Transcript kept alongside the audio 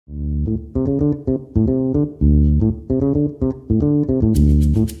We're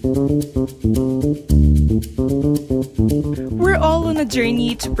all on a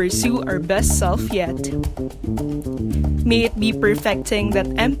journey to pursue our best self yet. May it be perfecting that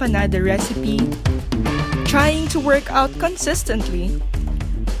empanada recipe, trying to work out consistently,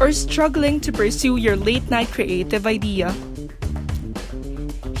 or struggling to pursue your late-night creative idea.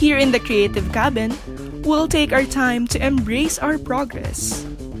 Here in the Creative Cabin, we'll take our time to embrace our progress,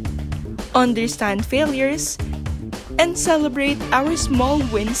 understand failures, and celebrate our small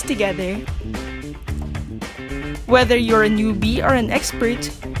wins together. Whether you're a newbie or an expert,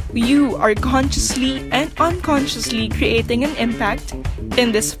 you are consciously and unconsciously creating an impact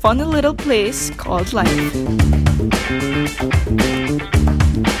in this funny little place called life.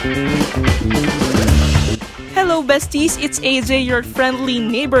 Hello besties, it's AJ, your friendly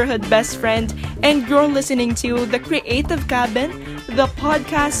neighborhood best friend, and you're listening to The Creative Cabin, the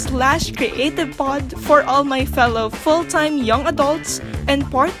podcast/creative pod for all my fellow full-time young adults and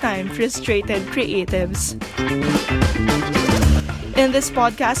part-time frustrated creatives. In this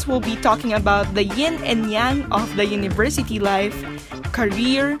podcast, we'll be talking about the yin and yang of the university life,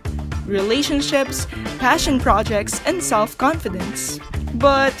 career, relationships, passion projects, and self-confidence.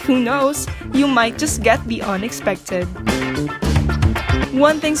 But who knows, you might just get the unexpected.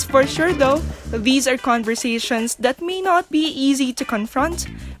 One thing's for sure though, these are conversations that may not be easy to confront,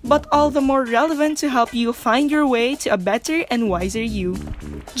 but all the more relevant to help you find your way to a better and wiser you.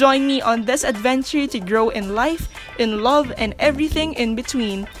 Join me on this adventure to grow in life, in love, and everything in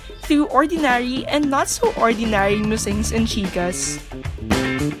between, through ordinary and not so ordinary musings and chicas.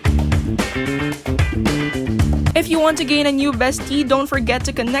 If you want to gain a new bestie, don't forget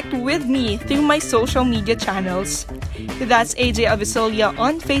to connect with me through my social media channels. That's AJ Avisilia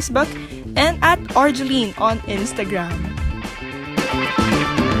on Facebook and at Argeline on Instagram.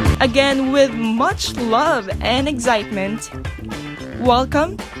 Again, with much love and excitement,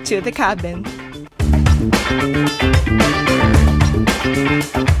 welcome to the cabin.